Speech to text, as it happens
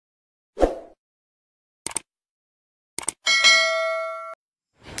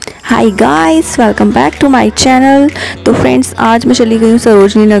Hi guys, welcome back to my channel. तो friends, आज मैं चली गई हूँ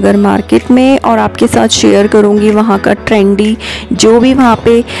सरोजनी नगर मार्केट में और आपके साथ शेयर करूँगी वहाँ का ट्रेंडी जो भी वहाँ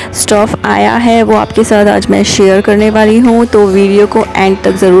पे स्टफ़ आया है वो आपके साथ आज मैं शेयर करने वाली हूँ। तो वीडियो को एंड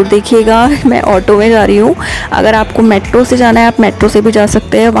तक ज़रूर देखिएगा। मैं ऑटो में जा रही हूँ। अगर आपको मेट्रो से जाना है आप मेट्रो से भी जा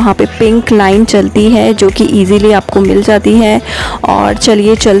सकते हैं। वहाँ पर पिंक लाइन चलती है जो कि ईज़िली आपको मिल जाती है। और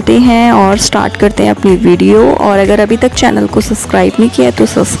चलिए चलते हैं और स्टार्ट करते हैं अपनी वीडियो। और अगर अभी तक चैनल को सब्सक्राइब नहीं किया है तो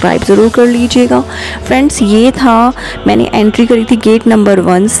सब्सक्राइब ज़रूर कर लीजिएगा। फ्रेंड्स, ये था, मैंने एंट्री करी थी गेट नंबर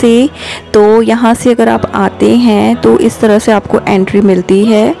 1 से। तो यहाँ से अगर आप आते हैं तो इस तरह से आपको एंट्री मिलती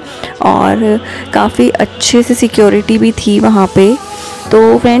है और काफ़ी अच्छे से सिक्योरिटी भी थी वहाँ पे।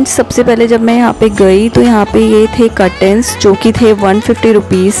 तो फ्रेंड्स, सबसे पहले जब मैं यहाँ पे गई तो यहाँ पे ये थे कर्टन्स जो कि थे 150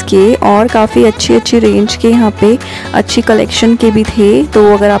 रुपीज़ के और काफ़ी अच्छी रेंज के यहाँ पे अच्छी कलेक्शन के भी थे। तो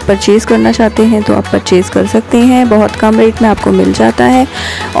अगर आप परचेज़ करना चाहते हैं तो आप परचेज़ कर सकते हैं, बहुत कम रेट में आपको मिल जाता है।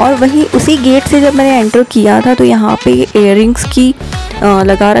 और वहीं उसी गेट से जब मैंने एंटर किया था तो यहाँ पे इयररिंग्स की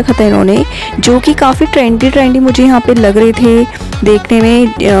लगा रखा था इन्होंने, जो कि काफ़ी ट्रेंडी मुझे यहाँ पे लग रहे थे देखने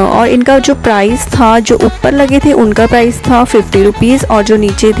में। और इनका जो प्राइस था, जो ऊपर लगे थे उनका प्राइस था 50 रुपीज़ और जो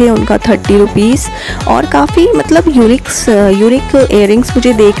नीचे थे उनका 30 रुपीज़। और काफ़ी मतलब यूनिक इयररिंग्स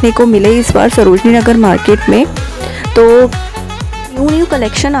मुझे देखने को मिले इस बार सरोजनी नगर मार्केट में। तो न्यू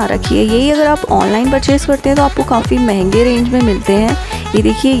कलेक्शन आ रखी है। यही अगर आप ऑनलाइन परचेज़ करते हैं तो आपको काफ़ी महंगे रेंज में मिलते हैं। ये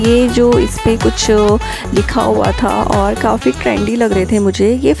देखिए, ये जो इस पर कुछ लिखा हुआ था और काफ़ी ट्रेंडी लग रहे थे मुझे।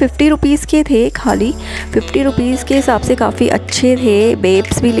 ये 50 रुपीज़ के थे, खाली 50 रुपीज़ के हिसाब से काफ़ी अच्छे थे।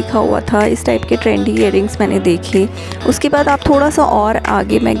 बेब्स भी लिखा हुआ था। इस टाइप के ट्रेंडी इयररिंग्स मैंने देखे। उसके बाद आप थोड़ा सा और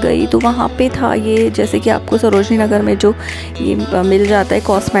आगे मैं गई तो वहाँ पे था ये, जैसे कि आपको सरोजनी नगर में जो ये मिल जाता है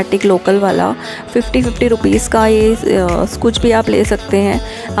कॉस्मेटिक लोकल वाला 50 रुपीज़ का, ये कुछ भी आप ले सकते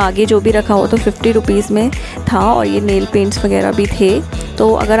हैं। आगे जो भी रखा हुआ तो 50 रुपीज़ में था। और ये नेल पेंट्स वगैरह भी थे।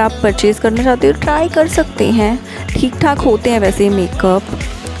 तो अगर आप परचेज़ करना चाहते हो ट्राई कर सकते हैं। ठीक ठाक होते हैं वैसे मेकअप,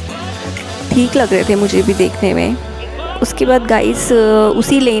 ठीक लग रहे थे मुझे भी देखने में। उसके बाद गाइस,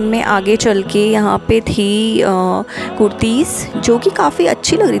 उसी लेन में आगे चल के यहाँ पे थी कुर्तीज़ जो कि काफ़ी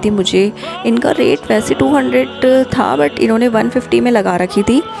अच्छी लग रही थी मुझे। इनका रेट वैसे 200 था बट इन्होंने 150 में लगा रखी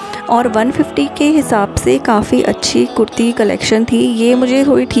थी और 150 के हिसाब से काफ़ी अच्छी कुर्ती कलेक्शन थी। ये मुझे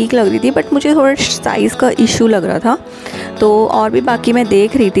थोड़ी ठीक लग रही थी बट मुझे थोड़ा साइज़ का इशू लग रहा था। तो और भी बाकी मैं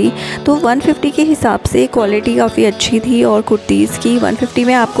देख रही थी तो 150 के हिसाब से क्वालिटी काफ़ी अच्छी थी। और कुर्तीज़ की 150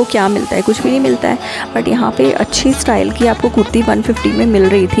 में आपको क्या मिलता है, कुछ भी नहीं मिलता है। बट यहाँ पे अच्छी स्टाइल की आपको कुर्ती 150 में मिल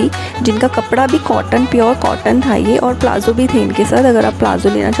रही थी, जिनका कपड़ा भी कॉटन, प्योर कॉटन था ये। और प्लाज़ो भी थे इनके साथ। अगर आप प्लाज़ो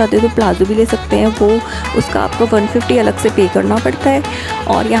लेना चाहते हो तो प्लाज़ो भी ले सकते हैं, वो उसका आपको 150 अलग से पे करना पड़ता है।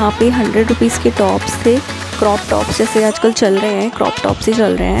 और यहाँ पे 100 रुपीज़ के टॉप्स थे, क्रॉप टॉप्स जैसे आजकल चल रहे हैं, क्रॉप टॉप्स ही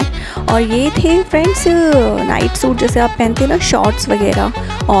चल रहे हैं। और ये थे फ्रेंड्स नाइट सूट जैसे आप पहनते हैं ना, शॉर्ट्स वगैरह,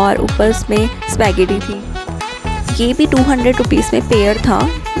 और ऊपर इसमें स्पैगेटी थी। ये भी 200 रुपीज़ में पेयर था।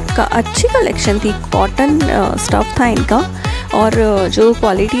 का अच्छी कलेक्शन थी, कॉटन स्टफ़ था इनका। और जो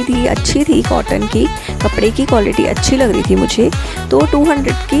क्वालिटी थी अच्छी थी, कॉटन की कपड़े की क्वालिटी अच्छी लग रही थी मुझे। तो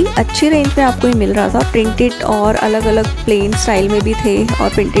 200 की अच्छी रेंज में आपको ये मिल रहा था। प्रिंटेड और अलग अलग प्लेन स्टाइल में भी थे और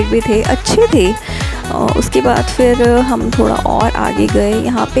प्रिंटेड भी थे, अच्छे थे। उसके बाद फिर हम थोड़ा और आगे गए।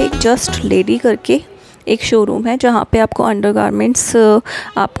 यहाँ पे एक जस्ट लेडी करके एक शोरूम है जहाँ पे आपको अंडरगारमेंट्स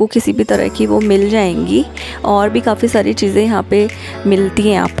आपको किसी भी तरह की वो मिल जाएंगी और भी काफ़ी सारी चीज़ें यहाँ पे मिलती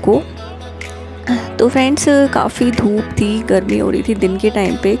हैं आपको। तो फ्रेंड्स, काफ़ी धूप थी, गर्मी हो रही थी दिन के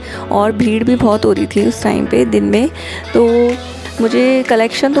टाइम पे और भीड़ भी बहुत हो रही थी उस टाइम पे दिन में। तो मुझे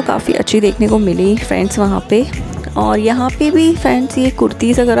कलेक्शन तो काफ़ी अच्छी देखने को मिली फ्रेंड्स वहाँ पे। और यहाँ पे भी फ्रेंड्स, ये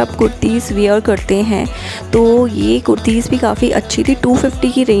कुर्तीज़, अगर आप कुर्तीज़ वेयर करते हैं तो ये कुर्तीज़ भी काफ़ी अच्छी थी।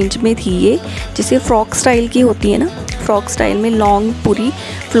 250 की रेंज में थी ये, जिसे फ्रॉक स्टाइल की होती है ना, फ्रॉक स्टाइल में लॉन्ग पूरी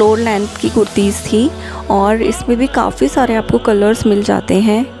फ्लोर लेंथ की कुर्तीज़ थी। और इसमें भी काफ़ी सारे आपको कलर्स मिल जाते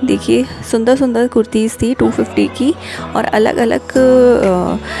हैं। देखिए, सुंदर कुर्तीज़ थी 250 की और अलग अलग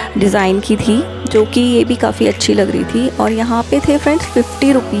डिज़ाइन की थी, जो कि ये भी काफ़ी अच्छी लग रही थी। और यहाँ पे थे फ्रेंड्स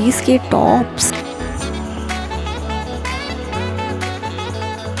 50 रुपीज़ के टॉप्स।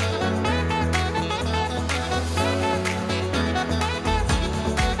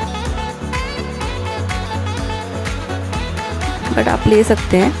 बट आप ले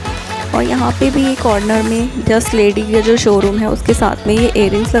सकते हैं। और यहाँ पे भी एक कॉर्नर में जस्ट लेडी का जो शोरूम है उसके साथ में ये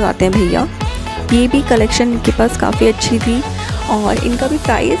इयररिंग्स लगाते हैं भैया। ये भी कलेक्शन इनके पास काफ़ी अच्छी थी और इनका भी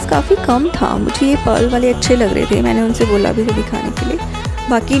प्राइस काफ़ी कम था। मुझे ये पर्ल वाले अच्छे लग रहे थे, मैंने उनसे बोला भी था दिखाने के लिए।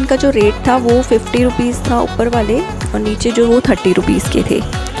 बाकी इनका जो रेट था वो 50 रुपीज़ था ऊपर वाले और नीचे जो वो 30 रुपीज़ के थे।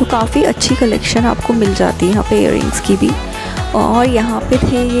 तो काफ़ी अच्छी कलेक्शन आपको मिल जाती है यहाँ पे इयररिंग्स की भी। और यहाँ पे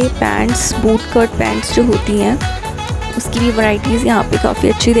थे ये पैंट्स, बूट कट पैंट्स जो होती हैं उसकी भी वैरायटीज़ यहाँ पे काफ़ी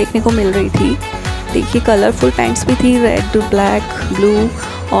अच्छी देखने को मिल रही थी। देखिए कलरफुल पैंट्स भी थी, रेड, ब्लैक, ब्लू,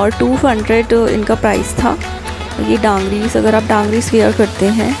 और 200 इनका प्राइस था। ये डांगरीज, अगर आप डांगरीज वेयर करते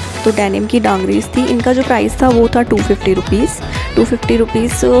हैं तो डेनिम की डांगरीज थी। इनका जो प्राइस था वो था 250 रुपीज़। 250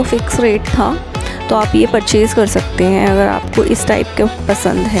 रुपीज़ फिक्स रेट था, तो आप ये परचेज़ कर सकते हैं अगर आपको इस टाइप का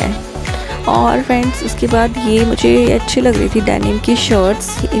पसंद है। और फ्रेंड्स उसके बाद ये मुझे अच्छी लग रही थी डेनिम की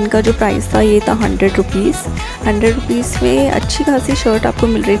शर्ट्स। इनका जो प्राइस था ये था 100 रुपीज़। 100 रुपीज़ में अच्छी खासी शर्ट आपको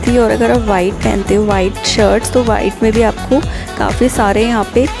मिल रही थी। और अगर आप वाइट पहनते हो, वाइट शर्ट्स, तो वाइट में भी आपको काफ़ी सारे यहाँ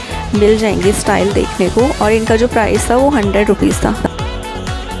पे मिल जाएंगे स्टाइल देखने को। और इनका जो प्राइस था वो 100 रुपीज़ था।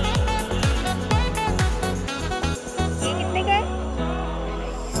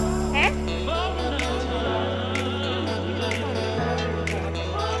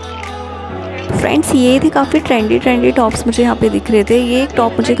 फ्रेंड्स ये थे काफ़ी ट्रेंडी टॉप्स मुझे यहाँ पे दिख रहे थे। ये एक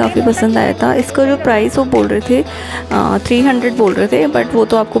टॉप मुझे काफ़ी पसंद आया था। इसका जो प्राइस वो बोल रहे थे 300 बोल रहे थे, बट वो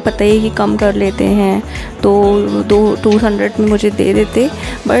तो आपको पता ही है कि कम कर लेते हैं, तो 200 में मुझे दे देते।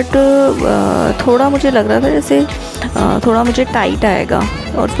 बट थोड़ा मुझे लग रहा था जैसे थोड़ा मुझे टाइट आएगा,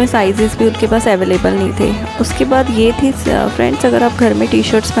 और उसमें साइजेस भी उनके पास अवेलेबल नहीं थे। उसके बाद ये थी फ्रेंड्स, अगर आप घर में टी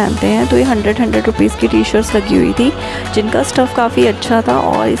शर्ट्स पहनते हैं तो ये 100 रुपीज़ की टी शर्ट्स लगी हुई थी, जिनका स्टफ़ काफ़ी अच्छा था।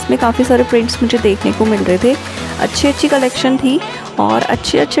 और इसमें काफ़ी सारे प्रिंट्स मुझे देखने को मिल रहे थे। अच्छी कलेक्शन थी और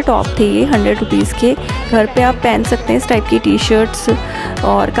अच्छे टॉप थे ये 100 रुपीज़ के। घर पे आप पहन सकते हैं इस टाइप की टी शर्ट्स,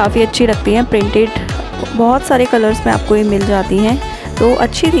 और काफ़ी अच्छी लगती हैं। प्रिंटेड बहुत सारे कलर्स में आपको ये मिल जाती हैं, तो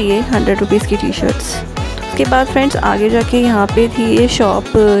अच्छी थी ये 100 रुपीज़ की टी शर्ट्स। उसके बाद फ्रेंड्स आगे जाके यहाँ पे थी ये शॉप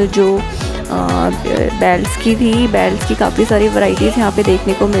जो बेल्ट्स की थी। बेल्ट्स की काफ़ी सारी वैरायटीज़ यहाँ पे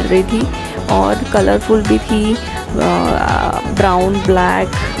देखने को मिल रही थी, और कलरफुल भी थी, ब्राउन,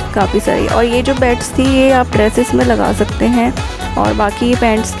 ब्लैक, काफ़ी सारी। और ये जो बेल्ट्स थी ये आप ड्रेसेस में लगा सकते हैं, और बाकी ये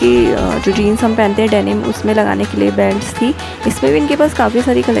पैंट्स की जो जीन्स हम पहनते हैं डेनिम, उसमें लगाने के लिए बेल्ट्स थी। इसमें भी इनके पास काफ़ी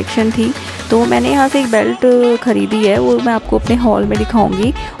सारी कलेक्शन थी। तो मैंने यहाँ से एक बेल्ट ख़रीदी है, वो मैं आपको अपने हॉल में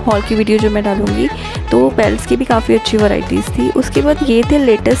दिखाऊंगी, हॉल की वीडियो जो मैं डालूंगी। तो बेल्ट्स की भी काफ़ी अच्छी वैरायटीज़ थी। उसके बाद ये थे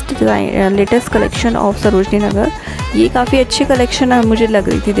latest collection of Sarojini Nagar. ये काफ़ी अच्छी कलेक्शन मुझे लग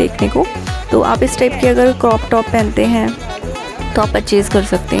रही थी देखने को। तो आप इस टाइप के अगर क्रॉप टॉप पहनते हैं तो आप परचेज़ कर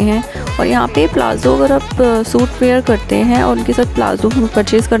सकते हैं। और यहाँ पे प्लाज़ो, अगर आप सूट वेयर करते हैं और उनके साथ प्लाज़ो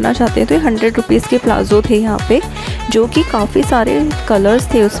परचेज़ करना चाहते हैं तो ये 100 रुपीज़ के प्लाज़ो थे यहाँ पे, जो कि काफ़ी सारे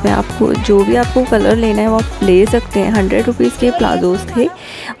कलर्स थे उसमें। आपको जो भी आपको कलर लेना है वो आप ले सकते हैं। 100 रुपीज़ के प्लाज़ोज़ थे,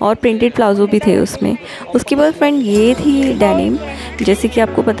 और प्रिंटेड प्लाज़ो भी थे उसमें। उसके बाद फ्रेंड ये थी डेनिम। जैसे कि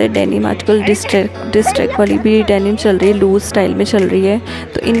आपको पता है डेनिम आजकल डिस्ट्रैक्ट वाली भी डेनिम चल रही है, लूज़ स्टाइल में चल रही है।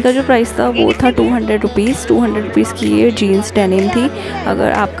 तो इनका जो प्राइस था वो था 200 रुपीज़। 200 रुपीज़ की ये जीन्स डेनिम थी।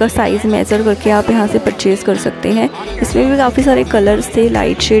 अगर आपका साइज़ मेज़र करके आप यहाँ से परचेज़ कर सकते हैं। इसमें भी काफ़ी सारे कलर्स थे,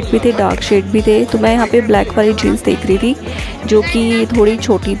 लाइट शेड भी थे, डार्क शेड भी थे। तो मैं यहाँ पे ब्लैक वाली जीन्स देख रही थी, जो कि थोड़ी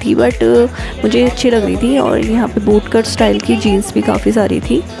छोटी थी बट मुझे अच्छी लग रही थी। और यहाँ पे बूट कट स्टाइल की जीन्स भी काफ़ी सारी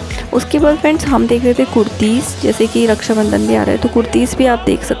थी। उसके बाद फ्रेंड्स हम देख रहे थे कुर्तीज़। जैसे कि रक्षाबंधन भी आ रहा है तो कुर्तीज़ भी आप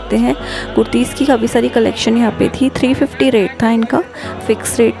देख सकते हैं। कुर्तीज़ की काफ़ी सारी कलेक्शन यहाँ पे थी। 350 रेट था इनका,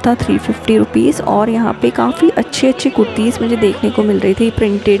 फिक्स रेट था 350 रुपीज़। और यहाँ पे काफ़ी अच्छी कुर्तीज़ मुझे देखने को मिल रही थी,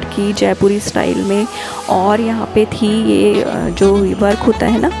 प्रिंटेड की, जयपुरी स्टाइल में। और यहाँ पे थी ये जो वर्क होता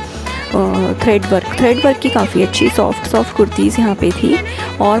है ना, थ्रेड वर्क की काफ़ी अच्छी सॉफ्ट कुर्तीज़ यहाँ पे थी।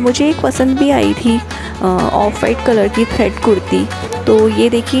 और मुझे एक पसंद भी आई थी ऑफ वाइट कलर की थ्रेड कुर्ती। तो ये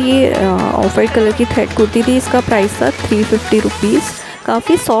देखिए, ये ऑफ वाइट कलर की थ्रेड कुर्ती थी। इसका प्राइस था 350 रुपीज़।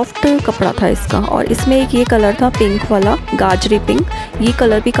 काफ़ी सॉफ्ट कपड़ा था इसका। और इसमें एक ये कलर था पिंक वाला, गाजरी पिंक। ये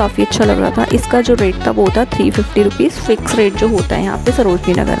कलर भी काफ़ी अच्छा लग रहा था। इसका जो रेट था वो था 350 रुपीज़, फिक्स रेट जो होता है यहाँ पे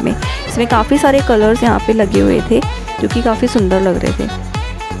सरोजनी नगर में। इसमें काफ़ी सारे कलर्स यहाँ पे लगे हुए थे, जो कि काफ़ी सुंदर लग रहे थे।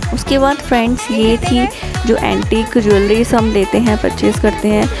 उसके बाद फ्रेंड्स ये थी जो एंटीक ज्वेलरीज हम लेते हैं, परचेज़ करते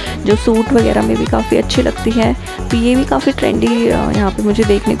हैं, जो सूट वगैरह में भी काफ़ी अच्छी लगती है। तो ये भी काफ़ी ट्रेंडी यहाँ पे मुझे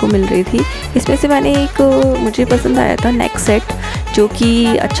देखने को मिल रही थी। इसमें से मैंने एक मुझे पसंद आया था नेक सेट, जो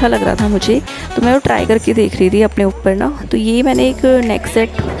कि अच्छा लग रहा था मुझे। तो मैं वो ट्राई करके देख रही थी अपने ऊपर ना। तो ये मैंने एक नेक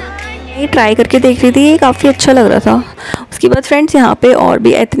सेट ट्राई करके देख रही थी, ये काफ़ी अच्छा लग रहा था। उसके बाद फ्रेंड्स यहाँ पे और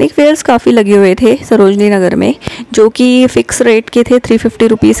भी एथनिक वेयर्स काफ़ी लगे हुए थे सरोजनी नगर में, जो कि फ़िक्स रेट के थे। 350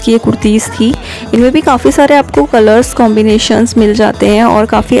 रुपीज़ की ये कुर्तीज़ थी। इनमें भी काफ़ी सारे आपको कलर्स कॉम्बिनेशंस मिल जाते हैं, और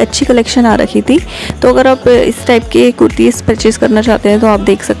काफ़ी अच्छी कलेक्शन आ रखी थी। तो अगर आप इस टाइप के कुर्तीज़ परचेज़ करना चाहते हैं तो आप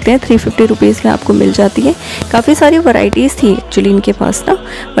देख सकते हैं 350 रुपीज़ में आपको मिल जाती है। काफ़ी सारी वैरायटीज़ थी एक्चुअली इनके पास ना,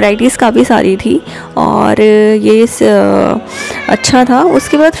 वैरायटीज़ काफ़ी सारी थी, और ये अच्छा था।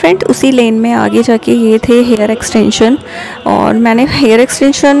 उसके बाद फ्रेंड उसी लेन में आगे जाके ये थे हेयर एक्सटेंशन। और मैंने हेयर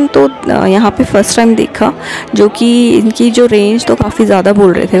एक्सटेंशन तो यहाँ पे फर्स्ट टाइम देखा, जो कि इनकी जो रेंज तो काफ़ी ज़्यादा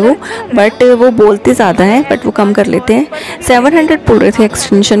बोल रहे थे वो, बट वो बोलते ज़्यादा हैं बट वो कम कर लेते हैं। 700 बोल रहे थे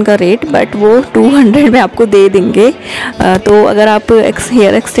एक्सटेंशन का रेट, बट वो 200 में आपको दे देंगे। तो अगर आप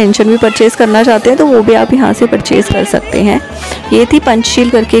हेयर एक्सटेंशन भी परचेज़ करना चाहते हैं तो वो भी आप यहाँ से परचेज़ कर सकते हैं। ये थी पंचशील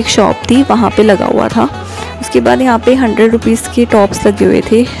करके एक शॉप थी, वहाँ पे लगा हुआ था। उसके बाद यहाँ पे 100 रुपीज़ के टॉप्स लगे हुए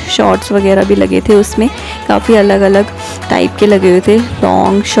थे, शॉर्ट्स वगैरह भी लगे थे उसमें, काफ़ी अलग अलग टाइप के लगे हुए थे,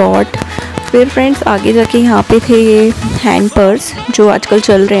 लॉन्ग शॉर्ट। फिर फ्रेंड्स आगे जाके यहाँ पे थे ये हैंड पर्स जो आजकल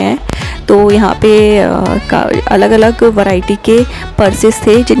चल रहे हैं। तो यहाँ पे अलग अलग वैरायटी के पर्सेस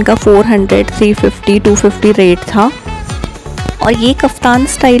थे जिनका 400, 350, 250 रेट था। और ये कफ्तान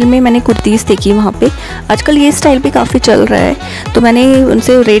स्टाइल में मैंने कुर्तीज़ देखी वहाँ पे, आजकल ये स्टाइल भी काफ़ी चल रहा है। तो मैंने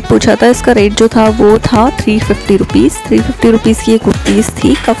उनसे रेट पूछा था, इसका रेट जो था वो था 350 रुपीज़। 350 रुपीज़ की ये कुर्तीज़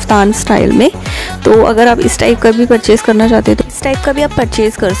थी कफ्तान स्टाइल में। तो अगर आप इस टाइप का भी परचेज़ करना चाहते हैं तो इस टाइप का भी आप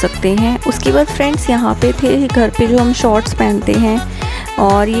परचेज़ कर सकते हैं। उसके बाद फ्रेंड्स यहाँ पे थे घर पे जो हम शॉर्ट्स पहनते हैं,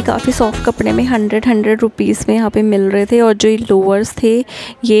 और ये काफ़ी सॉफ्ट कपड़े में 100 रुपीज़ में यहाँ पे मिल रहे थे। और जो ये लोअर्स थे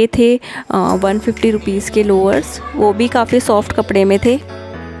ये थे 150 रुपीज़ के लोअर्स, वो भी काफ़ी सॉफ्ट कपड़े में थे।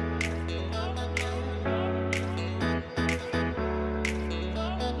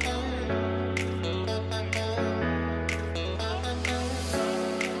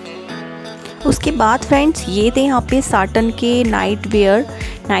 उसके बाद फ्रेंड्स ये थे यहाँ पे साटन के नाइट वेयर,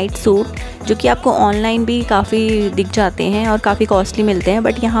 नाइट सूट, जो कि आपको ऑनलाइन भी काफ़ी दिख जाते हैं और काफ़ी कॉस्टली मिलते हैं।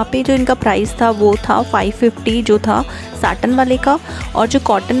 बट यहाँ पे जो इनका प्राइस था वो था 550 जो था साटन वाले का, और जो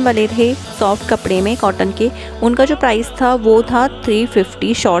कॉटन वाले थे सॉफ्ट कपड़े में कॉटन के, उनका जो प्राइस था वो था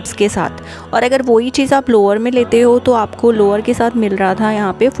 350 शॉर्ट्स के साथ। और अगर वही चीज़ आप लोअर में लेते हो तो आपको लोअर के साथ मिल रहा था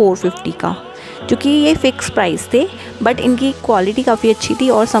यहाँ पे 450 का, जो कि ये फ़िक्स प्राइस थे। बट इनकी क्वालिटी काफ़ी अच्छी थी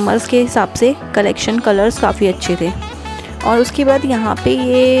और समर्स के हिसाब से कलेक्शन कलर्स काफ़ी अच्छे थे। और उसके बाद यहाँ पे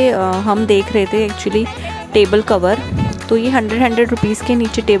ये हम देख रहे थे एक्चुअली टेबल कवर। तो ये 100 रुपीज़ के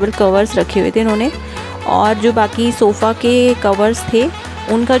नीचे टेबल कवर्स रखे हुए थे इन्होंने। और जो बाकी सोफ़ा के कवर्स थे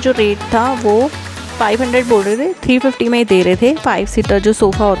उनका जो रेट था वो 500 बोल रहे थे, 350 में ही दे रहे थे। 5 सीटर जो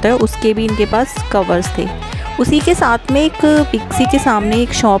सोफ़ा होता है उसके भी इनके पास कवर्स थे। उसी के साथ में एक पिक्सी के सामने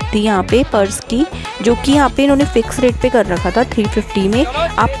एक शॉप थी यहाँ पे पर्स की, जो कि यहाँ पे इन्होंने फ़िक्स रेट पे कर रखा था 350 में।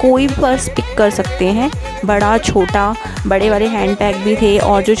 आप कोई भी पर्स पिक कर सकते हैं, बड़ा छोटा, बड़े वाले हैंड बैग भी थे,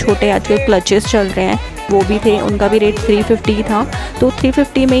 और जो छोटे आजकल क्लचेस चल रहे हैं वो भी थे, उनका भी रेट 350 था। तो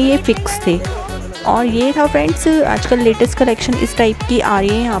 350 में ये फ़िक्स थे। और ये था फ्रेंड्स आजकल लेटेस्ट कलेक्शन इस टाइप की आ रही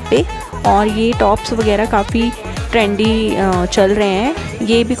है यहाँ पे। और ये टॉप्स वगैरह काफ़ी ट्रेंडी चल रहे हैं।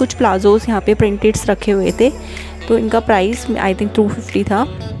 ये भी कुछ प्लाजोस यहाँ पे प्रिंटेड्स रखे हुए थे, तो इनका प्राइस आई थिंक 250 था।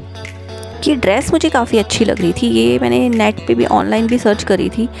 कि ड्रेस मुझे काफ़ी अच्छी लग रही थी, ये मैंने नेट पे भी ऑनलाइन भी सर्च करी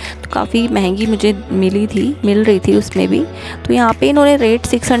थी तो काफ़ी महंगी मुझे मिल रही थी उसमें भी। तो यहाँ पे इन्होंने रेट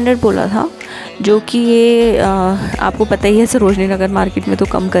 600 बोला था, जो कि ये आपको पता ही है सरोजनी नगर मार्केट में तो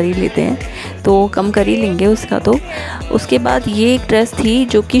कम कर ही लेते हैं, तो कम कर ही लेंगे उसका। तो उसके बाद ये एक ड्रेस थी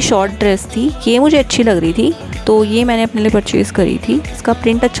जो कि शॉर्ट ड्रेस थी, ये मुझे अच्छी लग रही थी, तो ये मैंने अपने लिए परचेज़ करी थी। इसका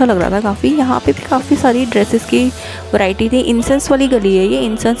प्रिंट अच्छा लग रहा था काफ़ी। यहाँ पे भी काफ़ी सारी ड्रेसेस की वैरायटी थी। इंसेंस वाली गली है ये,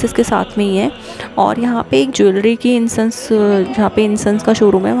 इंसेंस इसके साथ में ही है। और यहाँ पे एक ज्वेलरी की इंसेंस, जहाँ पे इंसेंस का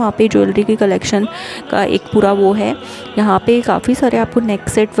शोरूम है वहाँ पे ज्वेलरी की कलेक्शन का एक पूरा वो है। यहाँ पे काफ़ी सारे आपको नेक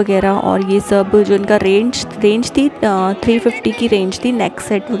सेट वगैरह और ये सब, जो इनका रेंज थी 350 की रेंज थी नेक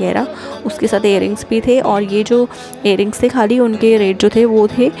सेट वगैरह, उसके साथ इयरिंग्स भी थे। और ये जो इयरिंग्स थे खाली उनके रेट जो थे वो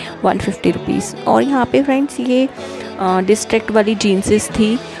थे 150 रुपीज़। और यहाँ पे फ्रेंड्स ये डिस्ट्रैक्ट वाली जीन्सेस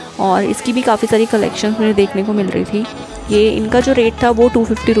थी, और इसकी भी काफ़ी सारी कलेक्शंस मुझे देखने को मिल रही थी। ये इनका जो रेट था वो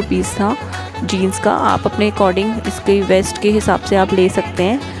 250 रुपीज़ था जीन्स का। आप अपने अकॉर्डिंग इसके वेस्ट के हिसाब से आप ले सकते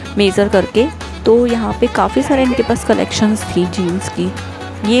हैं मेज़र करके। तो यहाँ पे काफ़ी सारे इनके पास कलेक्शंस थी जीन्स की।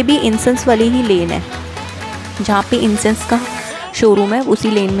 ये भी इंसेंस वाली ही लेन है, जहाँ पे इंसेंस का शोरूम है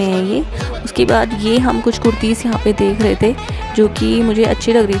उसी लेन में है ये। उसके बाद ये हम कुछ कुर्तीज़ यहाँ पे देख रहे थे जो कि मुझे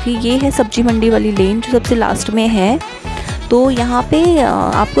अच्छी लग रही थी। ये है सब्जी मंडी वाली लेन जो सबसे लास्ट में है। तो यहाँ पे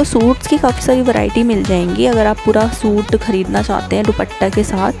आपको सूट्स की काफ़ी सारी वैरायटी मिल जाएंगी अगर आप पूरा सूट ख़रीदना चाहते हैं दुपट्टा के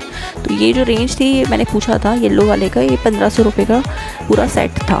साथ। तो ये जो रेंज थी मैंने पूछा था येलो वाले का, ये 1500 रुपये का पूरा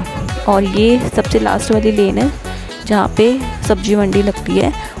सेट था। और ये सबसे लास्ट वाली लेन है जहाँ पे सब्जी मंडी लगती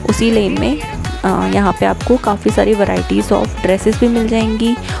है, उसी लेन में यहाँ पे आपको काफ़ी सारी वैरायटीज़ ऑफ ड्रेसेस भी मिल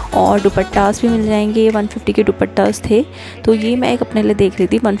जाएंगी और दुपट्टास भी मिल जाएंगे। 150 के दुपट्टास थे, तो ये मैं एक अपने लिए देख रही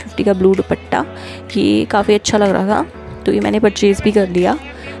थी 150 का ब्लू दुपट्टा, ये काफ़ी अच्छा लग रहा था, तो ये मैंने परचेज़ भी कर लिया।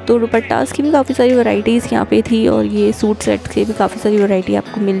 तो दुपट्टास की भी काफ़ी सारी वैरायटीज़ यहाँ पे थी, और ये सूट सेट के भी काफ़ी सारी वैरायटी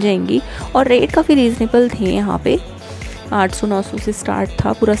आपको मिल जाएंगी। और रेट काफ़ी रीज़नेबल थे यहाँ पे, 800-900 से स्टार्ट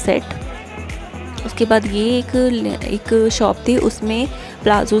था पूरा सेट। उसके बाद ये एक शॉप थी, उसमें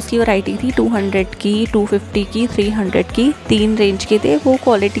प्लाजोज़ की वैरायटी थी 200 की, 250 की, 300 की, 3 रेंज के थे। वो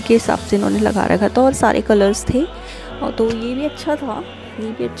क्वालिटी के हिसाब से इन्होंने लगा रखा था और सारे कलर्स थे। और तो ये भी अच्छा था,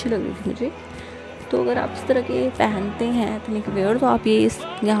 ये भी अच्छी लग रही थी मुझे। तो अगर आप इस तरह के पहनते हैं एथनिक वेयर तो आप ये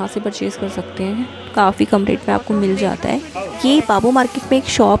यहाँ से परचेज़ कर सकते हैं, काफ़ी कम रेट में आपको मिल जाता है। ये बाबू मार्केट में एक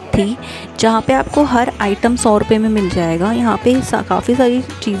शॉप थी जहाँ पे आपको हर आइटम 100 रुपये में मिल जाएगा। यहाँ पे काफ़ी सारी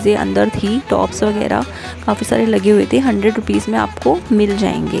चीज़ें अंदर थी, टॉप्स वगैरह काफ़ी सारे लगे हुए थे, 100 रुपीज़ में आपको मिल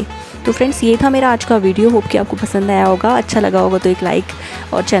जाएंगे। तो फ्रेंड्स ये था मेरा आज का वीडियो, होप कि आपको पसंद आया होगा, अच्छा लगा होगा तो एक लाइक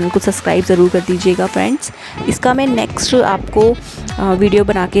और चैनल को सब्सक्राइब ज़रूर कर दीजिएगा फ्रेंड्स। इसका मैं नेक्स्ट आपको वीडियो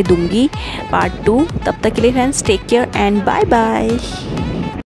बना के दूँगी पार्ट 2। तब तक के लिए friends take care and bye bye.